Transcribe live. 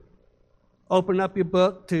open up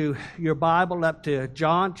your Bible up to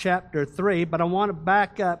John chapter 3, but I want to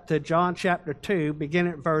back up to John chapter 2,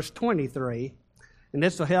 beginning at verse 23. And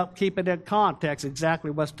this will help keep it in context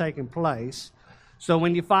exactly what's taking place. So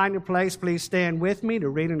when you find your place, please stand with me to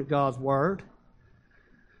reading of God's Word.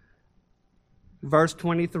 Verse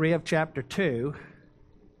 23 of chapter 2.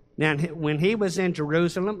 Now, when he was in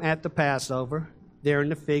Jerusalem at the Passover, there in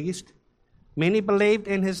the feast, many believed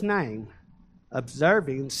in his name,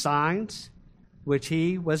 observing signs which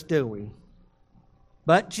he was doing.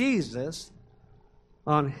 But Jesus,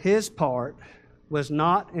 on his part, was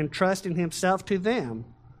not entrusting himself to them,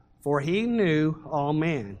 for he knew all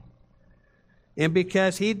men. And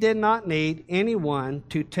because he did not need anyone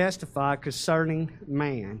to testify concerning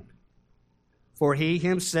man, for he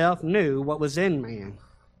himself knew what was in man.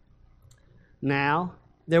 Now,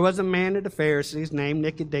 there was a man of the Pharisees named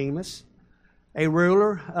Nicodemus, a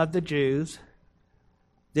ruler of the Jews.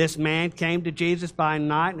 This man came to Jesus by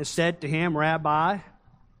night and said to him, Rabbi,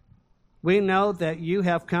 we know that you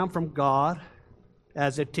have come from God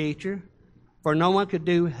as a teacher, for no one could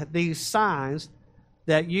do these signs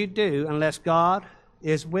that you do unless God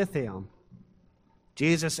is with him.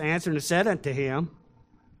 Jesus answered and said unto him,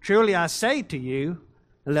 Truly I say to you,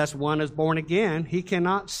 unless one is born again, he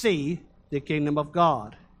cannot see the kingdom of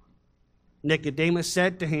God. Nicodemus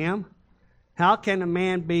said to him, How can a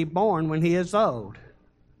man be born when he is old?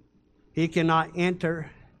 He cannot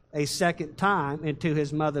enter a second time into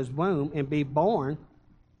his mother's womb and be born,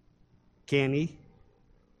 can he?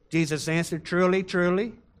 Jesus answered, Truly,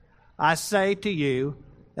 truly, I say to you,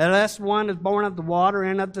 unless one is born of the water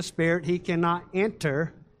and of the Spirit, he cannot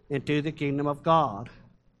enter into the kingdom of God.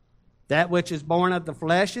 That which is born of the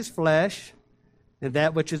flesh is flesh, and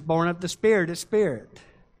that which is born of the Spirit is spirit.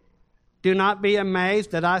 Do not be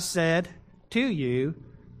amazed that I said to you,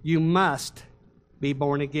 you must be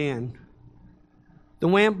born again. The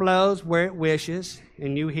wind blows where it wishes,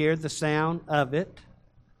 and you hear the sound of it,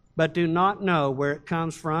 but do not know where it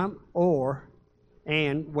comes from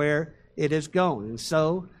and where it is going. And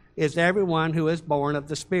so is everyone who is born of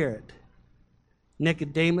the Spirit.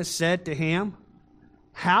 Nicodemus said to him,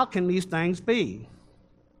 How can these things be?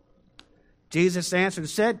 Jesus answered and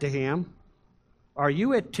said to him, Are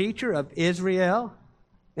you a teacher of Israel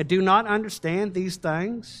and do not understand these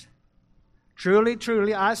things? Truly,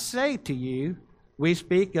 truly, I say to you, we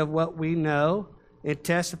speak of what we know and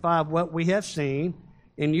testify of what we have seen,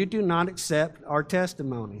 and you do not accept our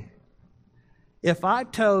testimony. If I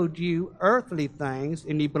told you earthly things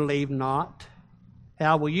and you believe not,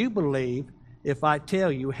 how will you believe if I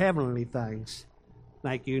tell you heavenly things?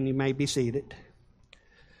 Thank you, and you may be seated.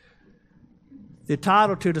 The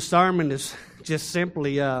title to the sermon is just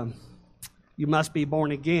simply, You Must Be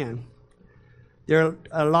Born Again. There are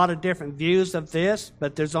a lot of different views of this,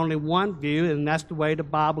 but there's only one view, and that's the way the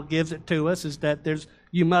Bible gives it to us, is that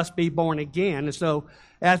you must be born again. And so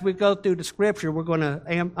as we go through the Scripture, we're going to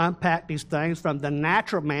unpack these things from the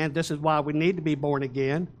natural man, this is why we need to be born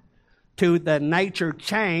again, to the nature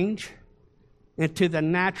change, and to the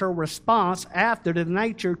natural response after the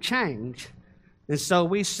nature change. And so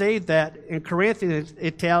we see that in Corinthians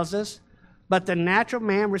it tells us, But the natural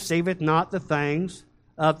man receiveth not the things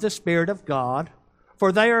of the Spirit of God,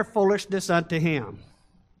 for they are foolishness unto him.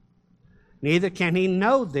 Neither can he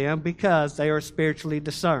know them because they are spiritually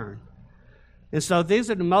discerned. And so these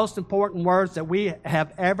are the most important words that we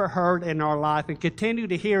have ever heard in our life, and continue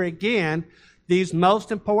to hear again these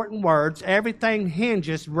most important words. Everything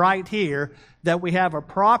hinges right here that we have a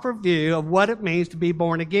proper view of what it means to be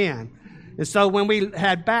born again. And so when we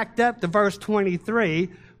had backed up to verse 23,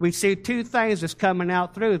 we see two things that's coming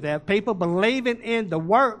out through that. People believing in the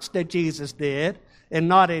works that Jesus did and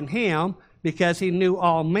not in him because he knew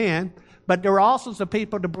all men. But there were also some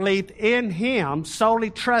people that believed in him, solely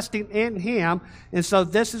trusting in him. And so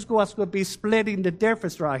this is what's going to be splitting the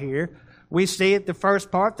difference right here. We see it, the first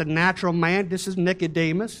part, the natural man. This is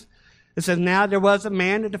Nicodemus. It says, Now there was a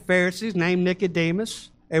man of the Pharisees named Nicodemus,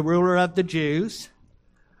 a ruler of the Jews.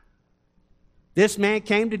 This man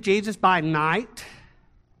came to Jesus by night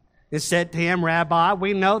and said to him, Rabbi,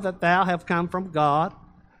 we know that thou have come from God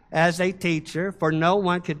as a teacher, for no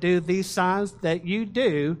one could do these signs that you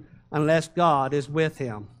do unless God is with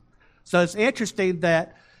him. So it's interesting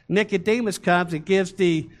that Nicodemus comes and gives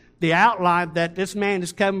the outline that this man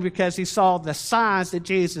is coming because he saw the signs that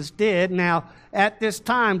Jesus did. Now, at this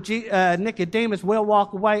time, Nicodemus will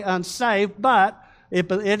walk away unsaved, but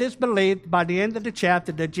it is believed by the end of the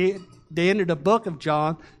chapter, the end of the book of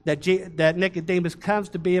John, that Nicodemus comes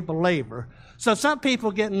to be a believer. So some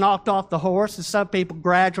people get knocked off the horse, and some people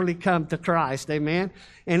gradually come to Christ, amen?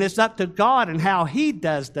 And it's up to God and how he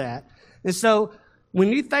does that. And so when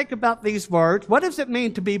you think about these words, what does it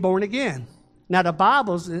mean to be born again? Now, the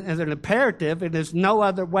Bible is an imperative, and there's no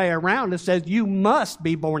other way around. It says you must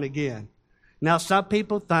be born again. Now, some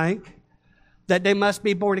people think that they must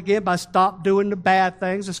be born again by stop doing the bad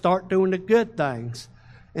things and start doing the good things.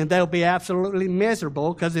 And they'll be absolutely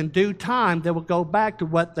miserable because in due time they will go back to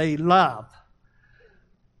what they love.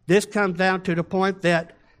 This comes down to the point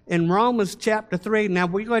that in Romans chapter 3, now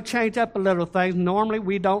we're going to change up a little things. Normally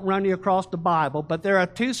we don't run you across the Bible, but there are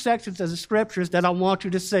two sections of the scriptures that I want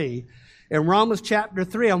you to see. In Romans chapter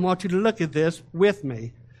 3, I want you to look at this with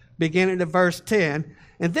me, beginning at verse 10.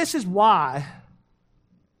 And this is why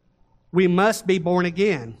we must be born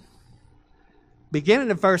again.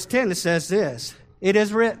 Beginning at verse 10, it says this, "It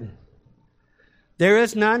is written, there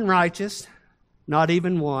is none righteous, not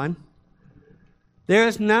even one. There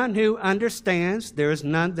is none who understands. There is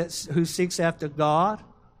none who seeks after God.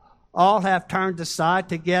 All have turned aside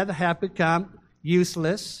together, have become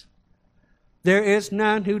useless. There is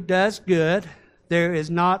none who does good. There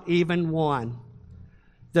is not even one.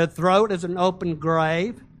 Their throat is an open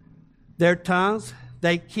grave. Their tongues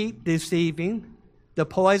they keep deceiving. The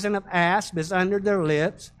poison of asp is under their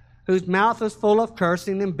lips, whose mouth is full of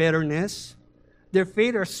cursing and bitterness. Their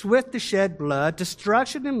feet are swift to shed blood.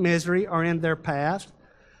 Destruction and misery are in their path.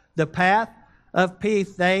 The path of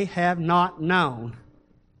peace they have not known.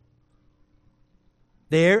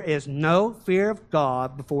 There is no fear of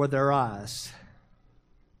God before their eyes."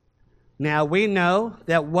 Now we know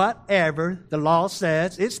that whatever the law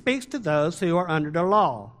says, it speaks to those who are under the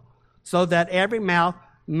law, so that every mouth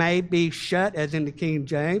may be shut, as in the King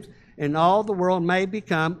James, and all the world may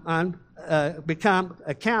become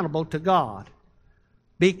accountable to God.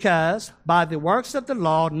 Because by the works of the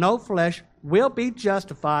law, no flesh will be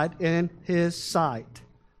justified in his sight.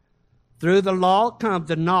 Through the law comes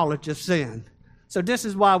the knowledge of sin. So this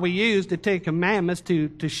is why we use the Ten Commandments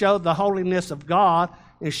to show the holiness of God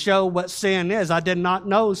and show what sin is. I did not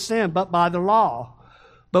know sin but by the law.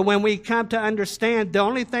 But when we come to understand the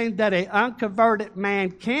only thing that an unconverted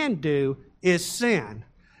man can do is sin.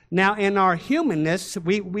 Now in our humanness,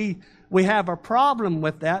 we have a problem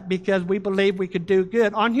with that because we believe we could do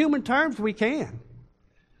good. On human terms, we can.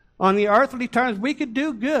 On the earthly terms, we could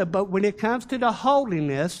do good. But when it comes to the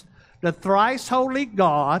holiness, the thrice holy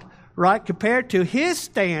God, right, compared to his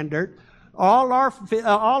standard, all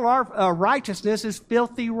our righteousness is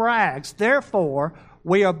filthy rags. Therefore,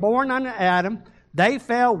 we are born under Adam. They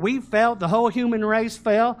fell, we fell, the whole human race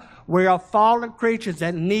fell. We are fallen creatures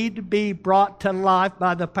that need to be brought to life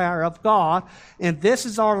by the power of God. And this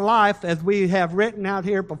is our life, as we have written out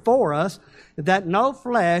here before us, that no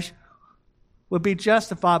flesh would be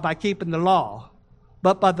justified by keeping the law.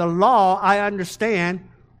 But by the law, I understand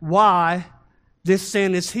why this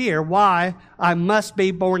sin is here, why I must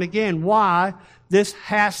be born again, why this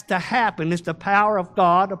has to happen. It's the power of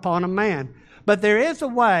God upon a man. But there is a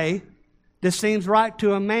way that seems right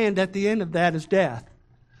to a man that the end of that is death.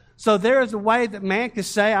 So there is a way that man can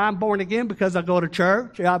say, I'm born again because I go to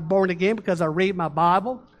church. I'm born again because I read my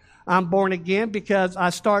Bible. I'm born again because I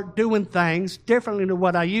start doing things differently than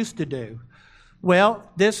what I used to do. Well,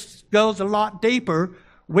 this goes a lot deeper.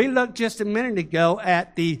 We looked just a minute ago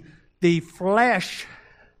at the flesh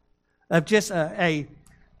of just a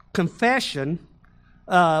confession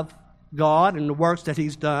of God and the works that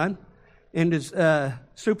he's done and his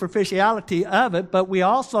superficiality of it, but we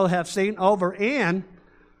also have seen over in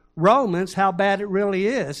Romans how bad it really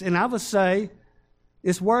is. And I would say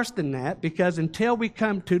it's worse than that, because until we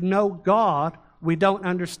come to know God, we don't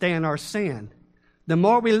understand our sin. The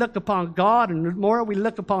more we look upon God and the more we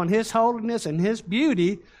look upon his holiness and his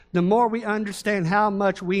beauty, the more we understand how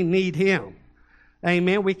much we need him.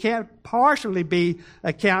 Amen. We can't partially be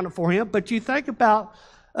accounted for him, but you think about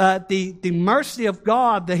the mercy of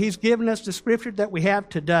God that he's given us, the scripture that we have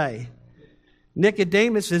today.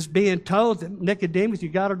 Nicodemus is being told that, Nicodemus, you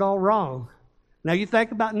got it all wrong. Now you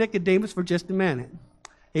think about Nicodemus for just a minute.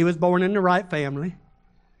 He was born in the right family,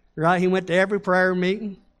 right? He went to every prayer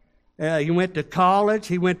meeting. He went to college.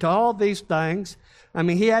 He went to all these things. I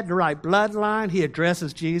mean, he had the right bloodline. He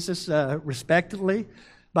addresses Jesus respectfully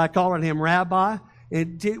by calling him rabbi.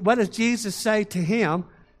 And what does Jesus say to him?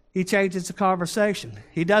 He changes the conversation.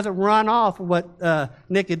 He doesn't run off what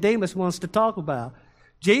Nicodemus wants to talk about.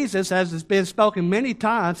 Jesus, as has been spoken many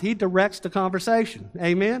times, he directs the conversation.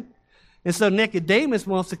 Amen? And so Nicodemus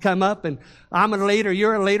wants to come up and, I'm a leader,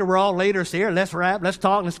 you're a leader, we're all leaders here. Let's rap, let's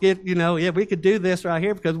talk, let's get, we could do this right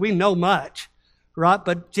here because we know much. Right?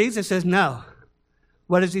 But Jesus says, no.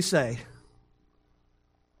 What does he say?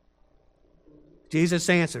 Jesus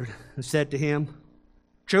answered and said to him,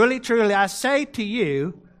 Truly, truly, I say to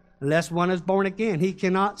you, unless one is born again, he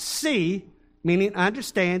cannot see, meaning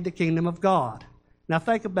understand the kingdom of God. Now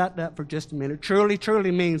think about that for just a minute. Truly,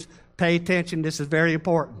 truly means pay attention. This is very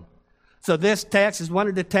important. So this text is one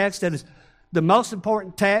of the texts that is the most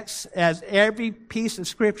important text, as every piece of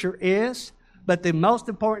Scripture is, but the most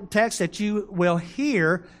important text that you will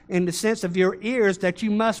hear in the sense of your ears, that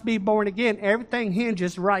you must be born again. Everything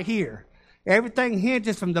hinges right here. Everything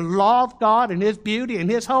hinges from the law of God and His beauty and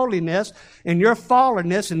His holiness and your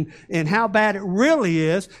fallenness and how bad it really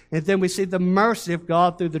is. And then we see the mercy of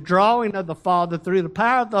God through the drawing of the Father, through the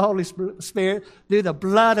power of the Holy Spirit, through the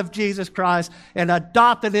blood of Jesus Christ, and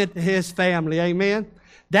adopted into His family. Amen?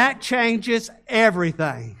 That changes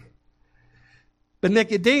everything. But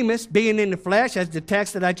Nicodemus, being in the flesh, as the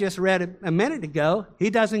text that I just read a minute ago, he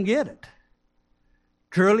doesn't get it.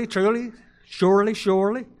 Truly, truly, surely,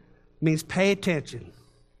 surely means pay attention.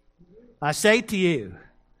 I say to you,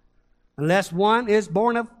 unless one is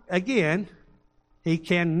born again, he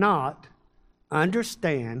cannot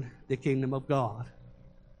understand the kingdom of God.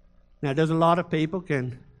 Now, there's a lot of people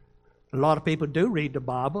do read the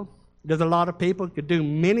Bible. There's a lot of people who could do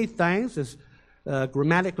many things, as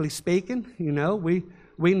grammatically speaking. You know, we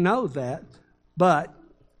know that. But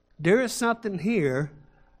there is something here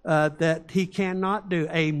that he cannot do.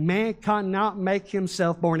 A man cannot make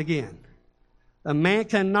himself born again. A man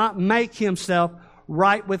cannot make himself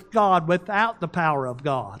right with God without the power of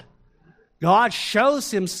God. God shows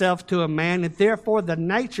Himself to a man, and therefore the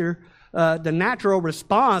natural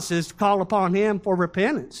response is to call upon him for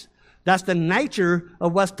repentance. That's the nature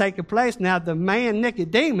of what's taking place. Now, the man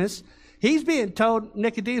Nicodemus, he's being told,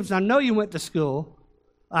 Nicodemus, I know you went to school.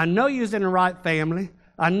 I know you was in the right family.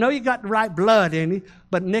 I know you got the right blood in you.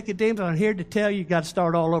 But Nicodemus, I'm here to tell you, you got to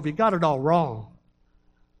start all over. You got it all wrong.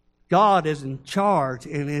 God is in charge,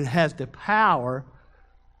 and it has the power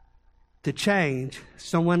to change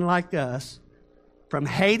someone like us from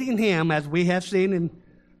hating Him, as we have seen in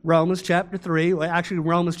Romans chapter 3. Well, actually,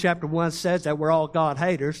 Romans chapter 1 says that we're all God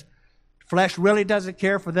haters. Flesh really doesn't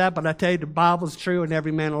care for that, but I tell you, the Bible's true and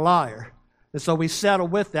every man a liar. And so we settle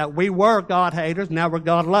with that. We were God haters, now we're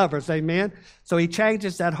God lovers, amen? So He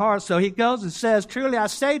changes that heart. So He goes and says, truly I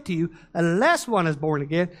say to you, unless one is born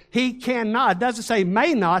again, he cannot. It doesn't say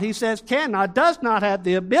may not, He says cannot, does not have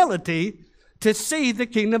the ability to see the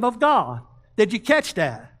kingdom of God. Did you catch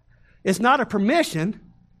that? It's not a permission,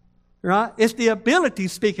 right? It's the ability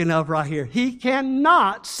speaking of right here. He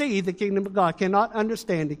cannot see the kingdom of God, cannot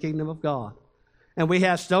understand the kingdom of God. And we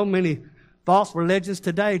have so many false religions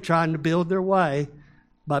today trying to build their way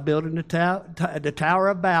by building the Tower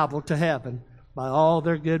of Babel to heaven by all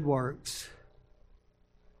their good works,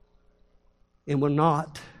 and will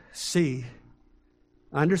not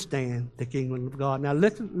understand the kingdom of God. Now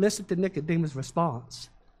listen to Nicodemus' response.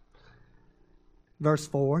 Verse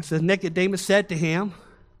 4 says, Nicodemus said to him,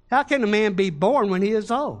 how can a man be born when he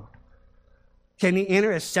is old? Can he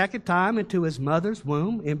enter a second time into his mother's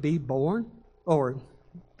womb and be born?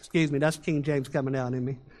 Excuse me, that's King James coming out in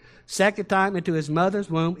me. Second time into his mother's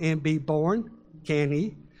womb and be born? Can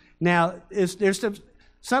he? Now, there's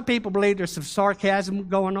some people believe there's some sarcasm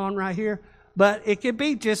going on right here, but it could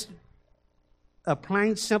be just a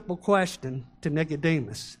plain, simple question to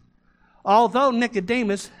Nicodemus. Although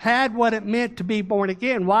Nicodemus had what it meant to be born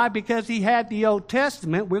again. Why? Because he had the Old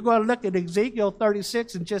Testament. We're going to look at Ezekiel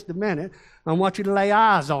 36 in just a minute. I want you to lay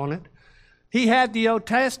eyes on it. He had the Old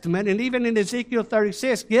Testament, and even in Ezekiel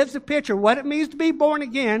 36, gives a picture of what it means to be born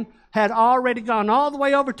again, had already gone all the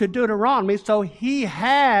way over to Deuteronomy, so he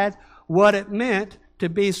had what it meant to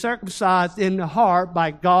be circumcised in the heart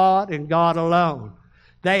by God and God alone.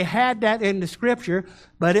 They had that in the Scripture,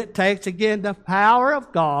 but it takes, again, the power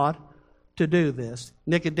of God to do this.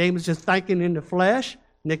 Nicodemus is thinking in the flesh.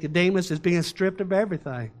 Nicodemus is being stripped of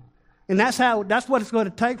everything. And that's what it's going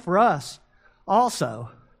to take for us also.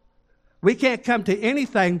 We can't come to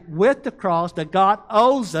anything with the cross that God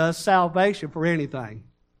owes us salvation for anything.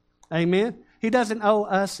 Amen? He doesn't owe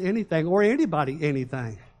us anything or anybody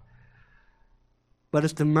anything. But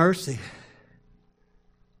it's the mercy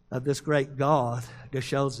of this great God that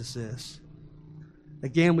shows us this.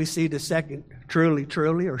 Again, we see the second truly,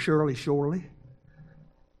 truly, or surely, surely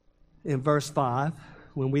in verse 5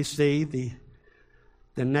 when we see the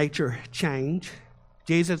nature change.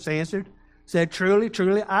 Jesus answered, said, truly,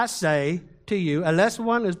 truly, I say to you, unless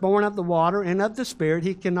one is born of the water and of the Spirit,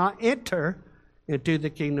 he cannot enter into the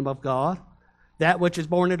kingdom of God. That which is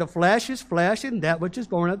born of the flesh is flesh, and that which is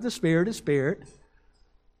born of the Spirit is spirit.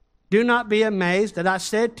 Do not be amazed that I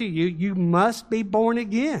said to you, you must be born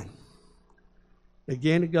again.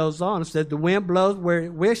 Again, it goes on. It says, the wind blows where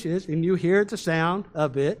it wishes, and you hear the sound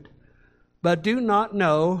of it, but do not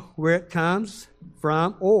know where it comes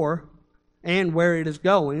from and where it is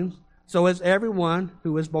going. So is everyone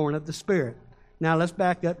who is born of the Spirit. Now let's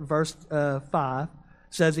back up to verse 5. It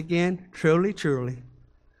says again, truly, truly.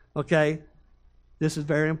 Okay, this is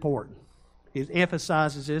very important. He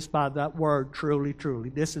emphasizes this by that word, truly, truly.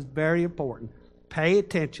 This is very important. Pay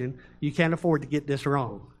attention. You can't afford to get this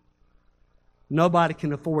wrong. Nobody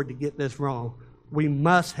can afford to get this wrong. We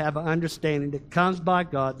must have an understanding that comes by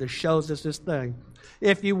God that shows us this thing.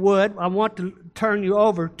 If you would, I want to turn you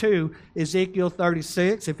over to Ezekiel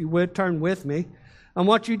 36. If you would, turn with me. I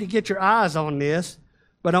want you to get your eyes on this,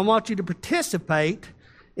 but I want you to participate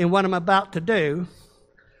in what I'm about to do.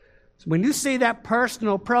 So when you see that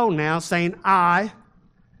personal pronoun saying I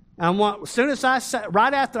want, as soon as I say,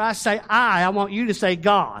 right after I say I want you to say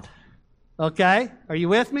God. Okay? Are you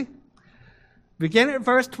with me? Beginning at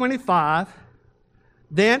verse 25.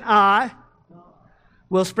 Then I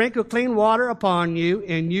will sprinkle clean water upon you,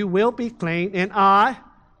 and you will be clean, and I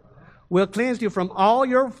will cleanse you from all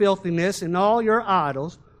your filthiness and all your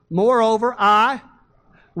idols. Moreover, I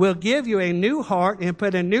will give you a new heart and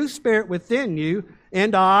put a new spirit within you,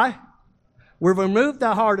 and I will remove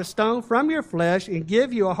the heart of stone from your flesh and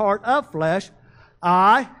give you a heart of flesh.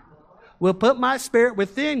 I will put my spirit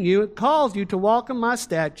within you and cause you to walk in my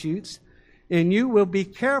statutes, and you will be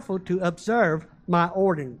careful to observe my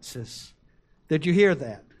ordinances. Did you hear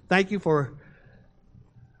that? Thank you for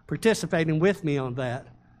participating with me on that.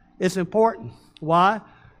 It's important. Why?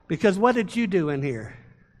 Because what did you do in here?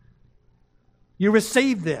 You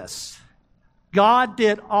received this. God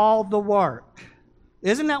did all the work.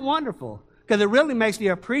 Isn't that wonderful? Because it really makes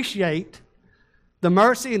you appreciate the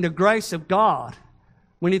mercy and the grace of God.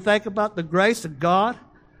 When you think about the grace of God,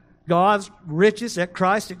 God's riches at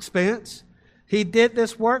Christ's expense, He did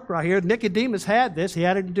this work right here. Nicodemus had this. He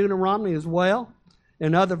had it in Deuteronomy as well,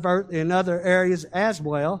 in other areas as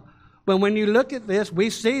well. But when you look at this, we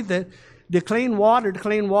see that the clean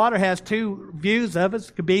water has two views of it.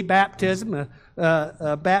 It could be baptism,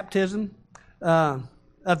 baptism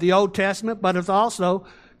of the Old Testament, but it also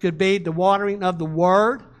could be the watering of the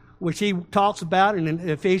Word, which he talks about in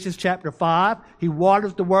Ephesians chapter 5. He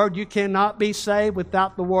waters the Word. You cannot be saved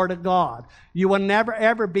without the Word of God. You will never,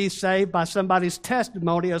 ever be saved by somebody's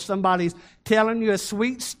testimony or somebody's telling you a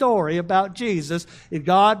sweet story about Jesus.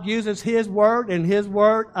 God uses His Word and His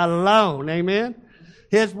Word alone. Amen?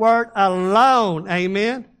 His Word alone.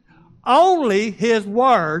 Amen? Only His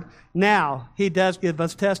Word. Now, He does give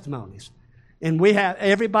us testimonies. And we have,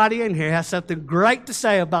 everybody in here has something great to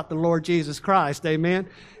say about the Lord Jesus Christ. Amen?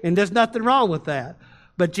 And there's nothing wrong with that.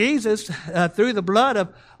 But Jesus, through the blood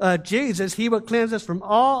of Jesus, He will cleanse us from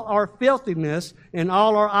all our filthiness and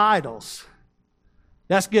all our idols.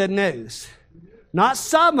 That's good news. Not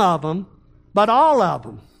some of them, but all of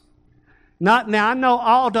them. Now, I know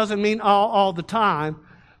all doesn't mean all the time,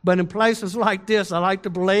 but in places like this, I like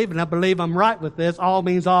to believe, and I believe I'm right with this, all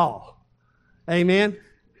means all. Amen?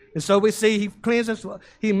 And so we see He cleanses,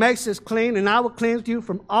 He makes us clean, and I will cleanse you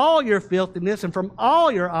from all your filthiness and from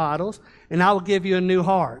all your idols, and I will give you a new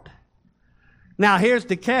heart. Now here's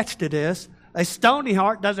the catch to this. A stony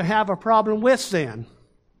heart doesn't have a problem with sin.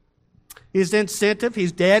 He's insensitive.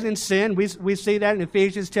 He's dead in sin. We see that in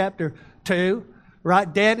Ephesians chapter 2.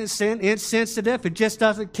 Right? Dead in sin, insensitive. It just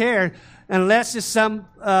doesn't care unless it's some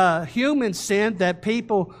human sin that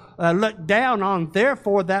people look down on.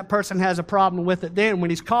 Therefore, that person has a problem with it then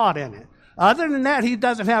when he's caught in it. Other than that, he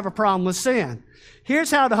doesn't have a problem with sin.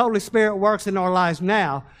 Here's how the Holy Spirit works in our lives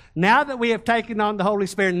now. Now that we have taken on the Holy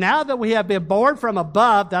Spirit, now that we have been born from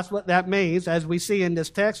above, that's what that means, as we see in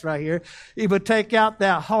this text right here. He would take out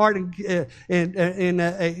that heart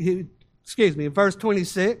in verse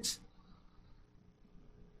 26.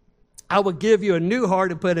 I will give you a new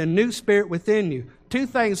heart and put a new spirit within you. Two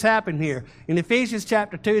things happen here. In Ephesians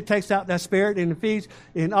chapter 2, it takes out that spirit.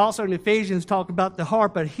 And also in Ephesians, talk about the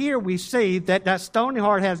heart. But here we see that stony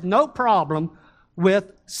heart has no problem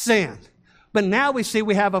with sin. But now we see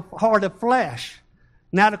we have a heart of flesh.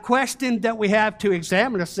 Now the question that we have to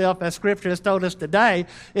examine ourselves, as Scripture has told us today,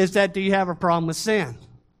 is that do you have a problem with sin?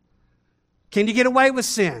 Can you get away with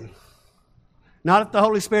sin? Not if the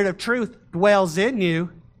Holy Spirit of truth dwells in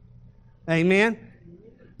you. Amen?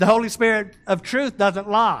 The Holy Spirit of truth doesn't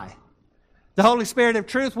lie. The Holy Spirit of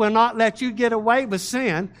truth will not let you get away with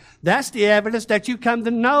sin. That's the evidence that you come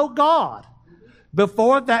to know God.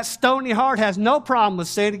 Before, that stony heart has no problem with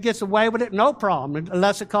sin. It gets away with it, no problem,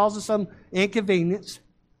 unless it causes some inconvenience.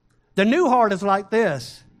 The new heart is like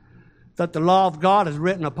this, that the law of God is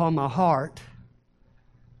written upon my heart.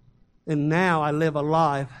 And now I live a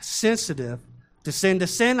life sensitive to sin. The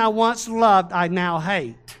sin I once loved, I now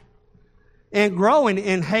hate. and growing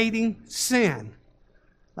in hating sin.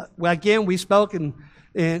 Well, again, we spoke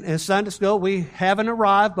in Sunday school. We haven't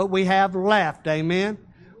arrived, but we have left. Amen.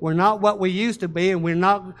 We're not what we used to be, and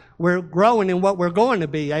we're growing in what we're going to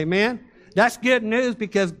be. Amen. That's good news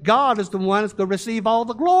because God is the one that's going to receive all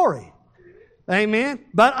the glory. Amen.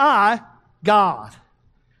 But God.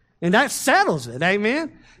 And that settles it.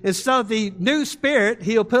 Amen. And so the new spirit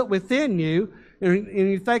He'll put within you, and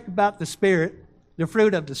you think about the Spirit, the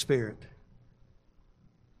fruit of the Spirit.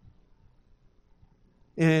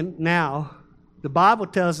 And now, the Bible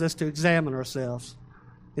tells us to examine ourselves.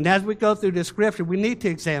 And as we go through the Scripture, we need to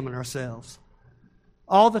examine ourselves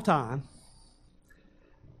all the time.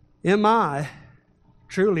 Am I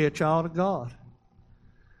truly a child of God?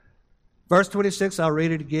 Verse 26, I'll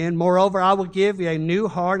read it again. Moreover, I will give you a new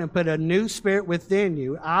heart and put a new spirit within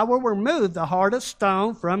you. I will remove the heart of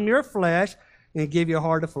stone from your flesh and give you a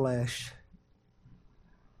heart of flesh.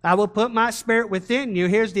 I will put my spirit within you.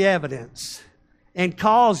 Here's the evidence. And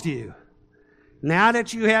cause you, now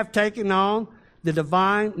that you have taken on the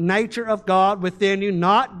divine nature of God within you,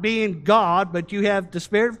 not being God, but you have the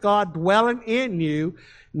Spirit of God dwelling in you,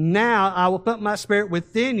 now I will put my Spirit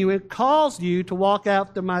within you and cause you to walk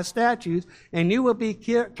after my statutes, and you will be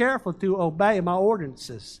careful to obey my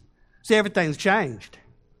ordinances. See, everything's changed.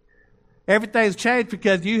 Everything's changed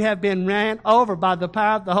because you have been ran over by the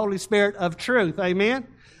power of the Holy Spirit of truth. Amen?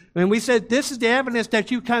 And we said this is the evidence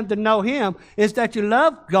that you come to know Him, is that you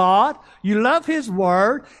love God, you love His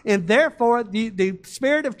Word, and therefore the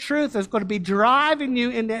Spirit of truth is going to be driving you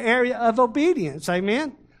in the area of obedience.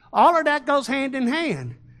 Amen? All of that goes hand in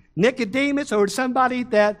hand. Nicodemus or somebody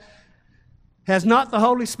that has not the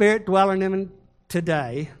Holy Spirit dwelling in him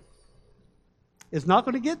today is not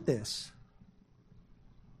going to get this.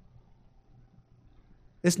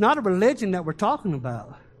 It's not a religion that we're talking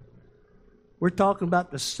about. We're talking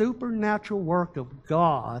about the supernatural work of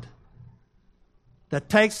God that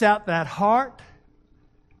takes out that heart,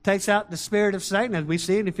 takes out the spirit of Satan, as we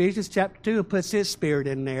see in Ephesians chapter 2, and puts his spirit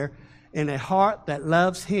in there, in a heart that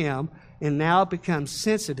loves Him and now becomes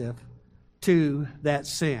sensitive to that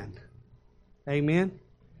sin. Amen?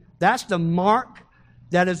 That's the mark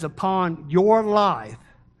that is upon your life.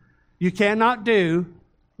 You cannot do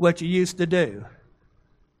what you used to do.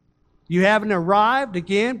 You haven't arrived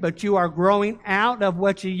again, but you are growing out of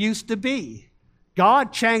what you used to be.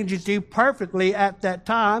 God changes you perfectly at that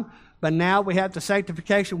time, but now we have the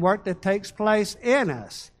sanctification work that takes place in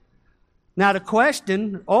us. Now the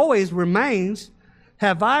question always remains,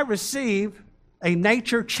 have I received a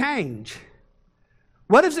nature change?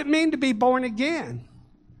 What does it mean to be born again?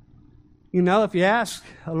 You know, if you ask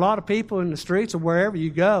a lot of people in the streets or wherever you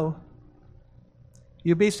go,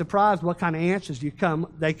 you'll be surprised what kind of answers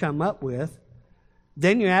they come up with.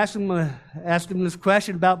 Then you ask them this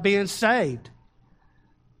question about being saved.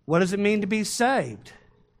 What does it mean to be saved?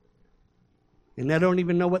 And they don't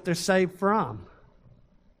even know what they're saved from.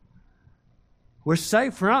 We're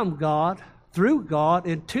saved from God, through God,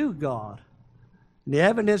 and to God. And the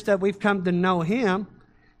evidence that we've come to know Him,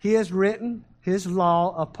 He has written His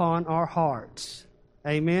law upon our hearts.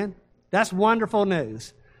 Amen? That's wonderful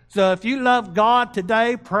news. So if you love God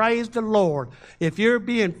today, praise the Lord. If you're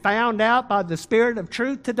being found out by the Spirit of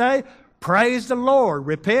truth today, praise the Lord.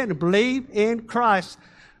 Repent and believe in Christ.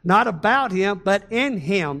 Not about Him, but in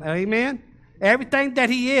Him. Amen? Everything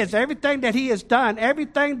that He is, everything that He has done,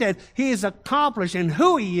 everything that He has accomplished and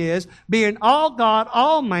who He is, being all God,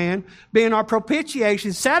 all man, being our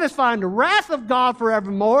propitiation, satisfying the wrath of God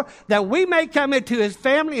forevermore, that we may come into His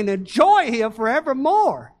family and enjoy Him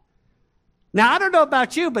forevermore. Now, I don't know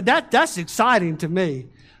about you, but that's exciting to me.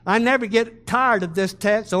 I never get tired of this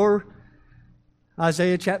text or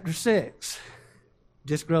Isaiah chapter 6. It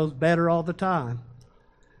just grows better all the time.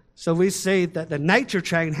 So we see that the nature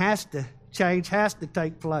change has to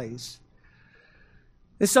take place.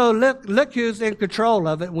 And so look who's in control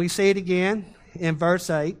of it. And we see it again in verse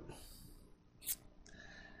 8.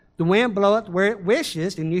 The wind bloweth where it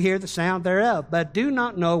wishes, and you hear the sound thereof, but do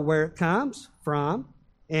not know where it comes from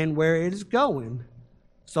and where it is going.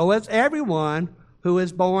 So is everyone who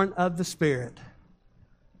is born of the Spirit.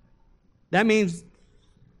 That means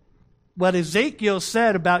what Ezekiel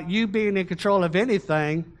said about you being in control of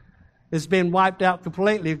anything has been wiped out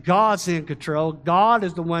completely. God's in control. God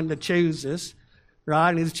is the one that chooses,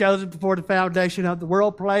 right? And He's chosen before the foundation of the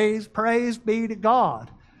world. Praise be to God.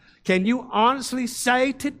 Can you honestly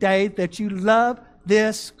say today that you love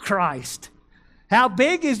this Christ? How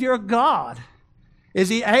big is your God? Is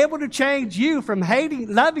He able to change you from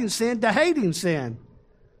loving sin to hating sin?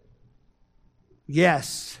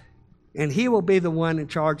 Yes. And He will be the one in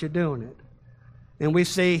charge of doing it. And we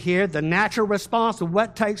see here the natural response of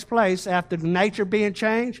what takes place after the nature being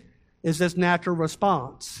changed is this natural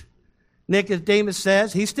response. Nicodemus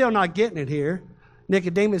says, he's still not getting it here.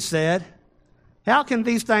 Nicodemus said, how can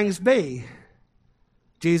these things be?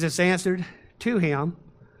 Jesus answered to him,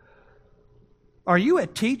 are you a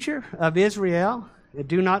teacher of Israel and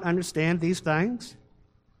do not understand these things?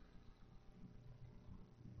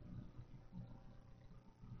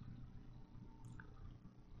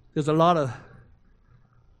 There's a lot of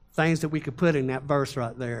things that we could put in that verse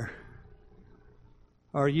right there.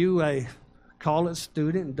 Are you a college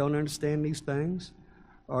student and don't understand these things?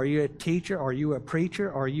 Are you a teacher? Are you a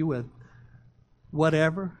preacher? Are you a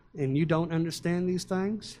whatever and you don't understand these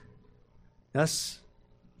things? That's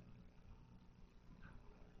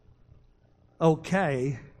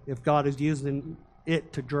okay if God is using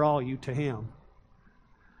it to draw you to Him.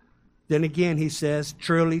 Then again he says,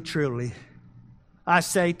 truly, truly, I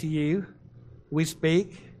say to you, we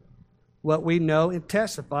speak what we know and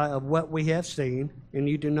testify of what we have seen, and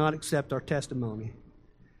you do not accept our testimony.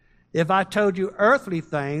 If I told you earthly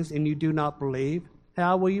things and you do not believe,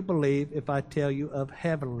 how will you believe if I tell you of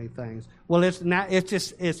heavenly things? Well,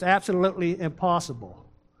 it's absolutely impossible.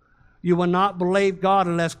 You will not believe God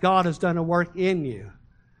unless God has done a work in you.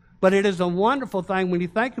 But it is a wonderful thing when you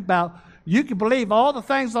think about, you can believe all the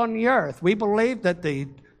things on the earth. We believe that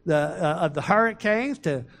the hurricanes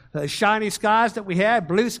to shiny skies that we had,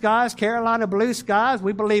 blue skies, Carolina blue skies.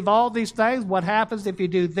 We believe all these things. What happens if you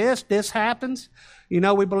do this? This happens. You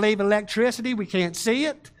know, we believe electricity. We can't see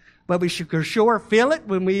it, but we should sure feel it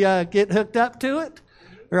when we get hooked up to it,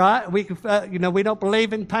 right? We don't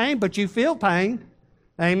believe in pain, but you feel pain.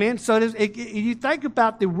 Amen. So you think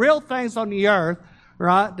about the real things on the earth,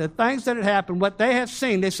 right? The things that have happened, what they have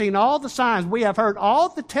seen. They've seen all the signs. We have heard all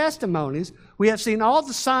the testimonies. We have seen all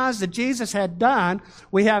the signs that Jesus had done.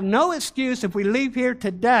 We have no excuse if we leave here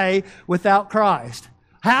today without Christ.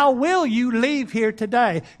 How will you leave here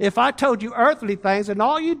today? If I told you earthly things and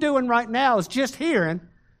all you're doing right now is just hearing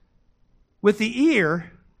with the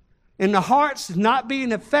ear and the heart's not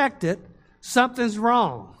being affected, something's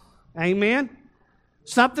wrong. Amen?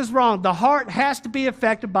 Something's wrong. The heart has to be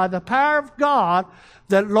affected by the power of God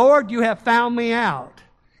that, Lord, you have found me out.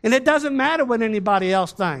 And it doesn't matter what anybody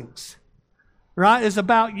else thinks. Right? It's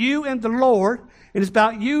about you and the Lord. It's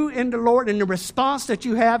about you and the Lord and the response that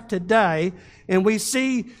you have today. And we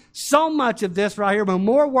see so much of this right here. We're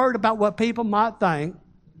more worried about what people might think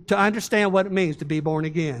to understand what it means to be born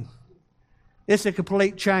again. It's a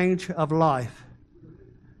complete change of life.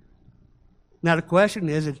 Now the question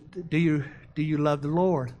is, do you love the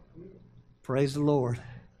Lord? Praise the Lord.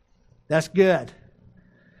 That's good.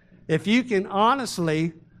 If you can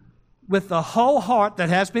honestly, with the whole heart that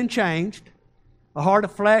has been changed, a heart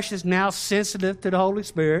of flesh is now sensitive to the Holy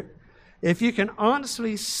Spirit. If you can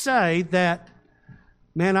honestly say that,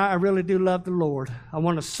 man, I really do love the Lord. I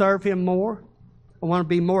want to serve Him more. I want to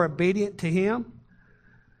be more obedient to Him.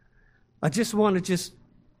 I just want to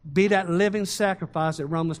be that living sacrifice that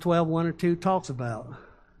Romans 12, 1 or 2 talks about.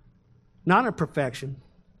 Not in perfection,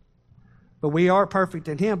 but we are perfect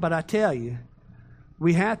in Him. But I tell you,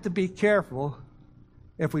 we have to be careful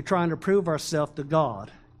if we're trying to prove ourselves to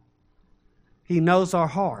God. He knows our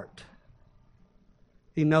heart.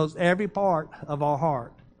 He knows every part of our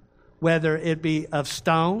heart, whether it be of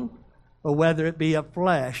stone or whether it be of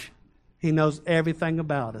flesh. He knows everything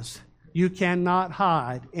about us. You cannot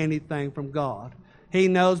hide anything from God. He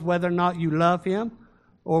knows whether or not you love Him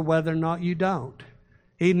or whether or not you don't.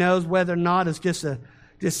 He knows whether or not it's just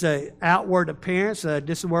a outward appearance.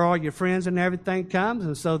 This is where all your friends and everything comes,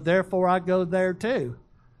 and so therefore I go there too.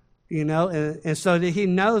 You know, and so that He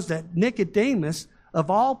knows that Nicodemus, of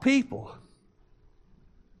all people,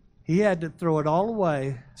 he had to throw it all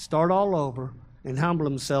away, start all over, and humble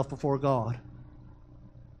himself before God.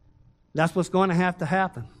 That's what's going to have to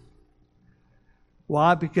happen.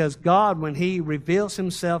 Why? Because God, when He reveals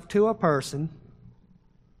Himself to a person,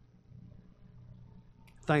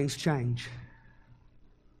 things change.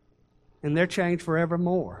 And they're changed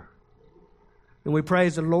forevermore. And we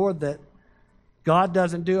praise the Lord that God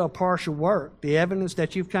doesn't do a partial work. The evidence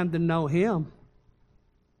that you've come to know Him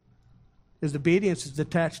is obedience is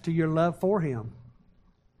attached to your love for Him.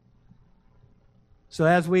 So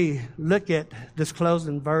as we look at this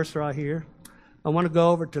closing verse right here, I want to go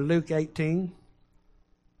over to Luke 18.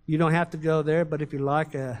 You don't have to go there, but if you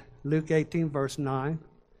like, Luke 18, verse 9.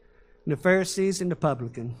 And the Pharisees and the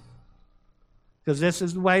publican. Because this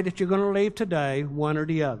is the way that you're going to leave today, one or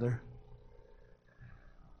the other.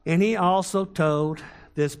 And He also told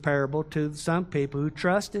this parable to some people who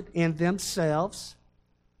trusted in themselves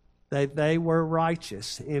that they were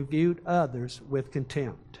righteous and viewed others with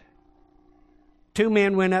contempt. 2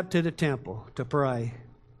 men went up to the temple to pray,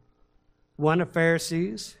 one a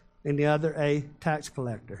Pharisee and the other a tax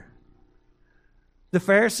collector. The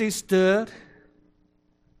Pharisee stood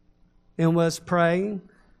and was praying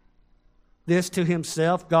this to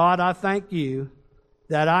himself: God, I thank you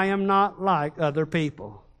that I am not like other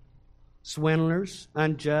people, swindlers,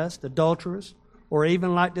 unjust, adulterers, or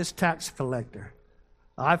even like this tax collector.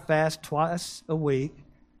 I fast twice a week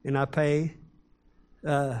and I pay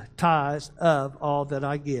tithes of all that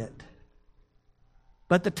I get.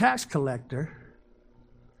 But the tax collector,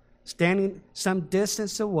 standing some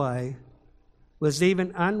distance away, was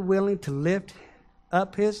even unwilling to lift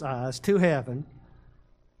up his eyes to heaven,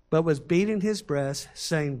 but was beating his breast,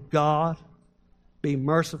 saying, God, be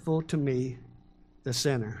merciful to me, the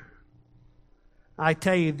sinner. I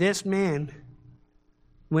tell you, this man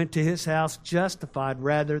went to his house justified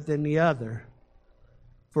rather than the other.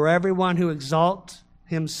 For everyone who exalts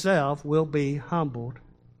himself will be humbled,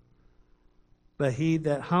 but he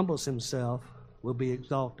that humbles himself will be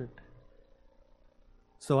exalted.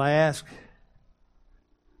 So I ask,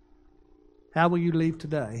 how will you leave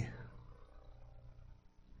today?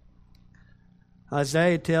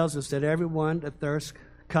 Isaiah tells us that everyone that thirsts,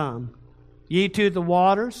 come. Ye to the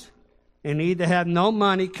waters, and ye that have no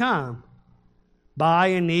money, come. Buy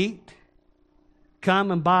and eat.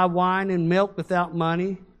 Come and buy wine and milk without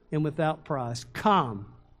money and without price. Come,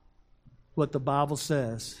 what the Bible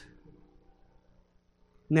says.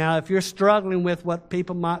 Now, if you're struggling with what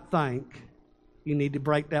people might think, you need to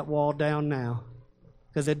break that wall down now,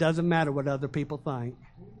 because it doesn't matter what other people think.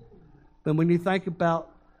 But when you think about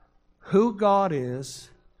who God is,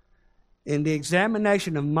 in the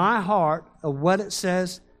examination of my heart of what it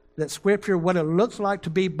says, that Scripture, what it looks like to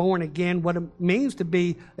be born again, what it means to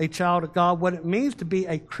be a child of God, what it means to be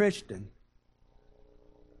a Christian.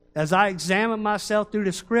 As I examine myself through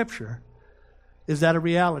the Scripture, is that a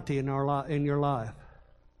reality in your life?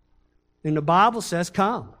 And the Bible says,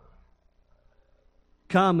 come.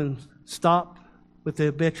 Come and stop with the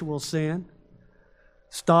habitual sin.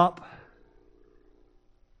 Stop.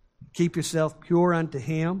 Keep yourself pure unto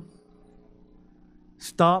Him.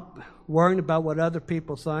 Stop worrying about what other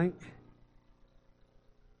people think.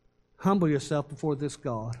 Humble yourself before this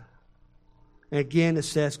God. And again, it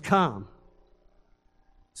says, come.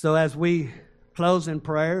 So as we close in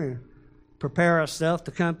prayer and prepare ourselves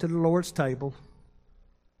to come to the Lord's table,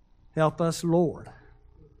 help us, Lord,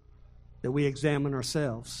 that we examine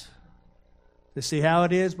ourselves to see how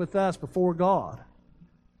it is with us before God.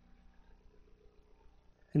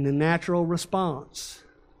 And the natural response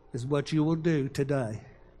is what you will do today.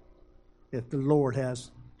 If the Lord has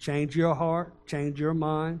changed your heart, changed your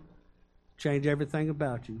mind, changed everything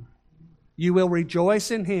about you. You will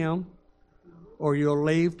rejoice in Him, or you'll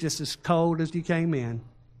leave just as cold as you came in.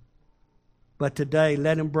 But today,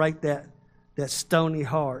 let Him break that stony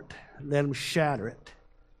heart. Let Him shatter it.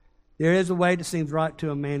 There is a way that seems right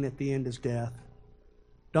to a man at the end is death.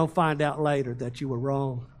 Don't find out later that you were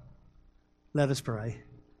wrong. Let us pray.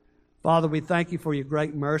 Father, we thank you for your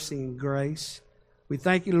great mercy and grace. We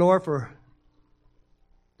thank you, Lord, for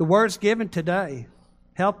the words given today.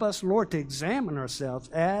 Help us, Lord, to examine ourselves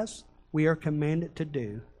as we are commanded to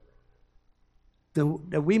do.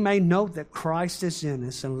 That we may know that Christ is in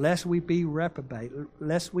us, unless we be reprobate,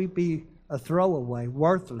 lest we be a throwaway,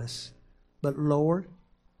 worthless. But, Lord,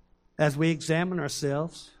 as we examine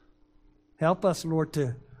ourselves, help us, Lord,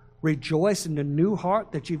 to rejoice in the new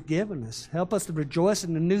heart that you've given us. Help us to rejoice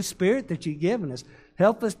in the new spirit that you've given us.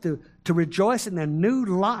 Help us to rejoice in the new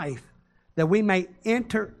life that we may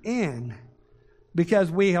enter in,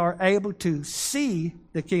 because we are able to see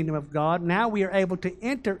the kingdom of God. Now we are able to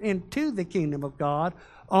enter into the kingdom of God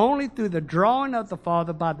only through the drawing of the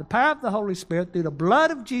Father by the power of the Holy Spirit, through the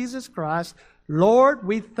blood of Jesus Christ. Lord,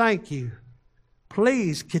 we thank you.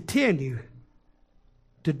 Please continue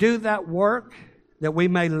to do that work, that we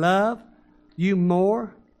may love you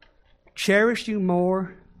more, cherish you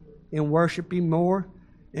more, and worship you more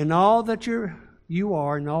in all that you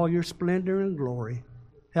are, in all your splendor and glory.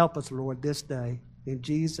 Help us, Lord, this day. In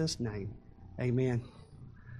Jesus' name, amen.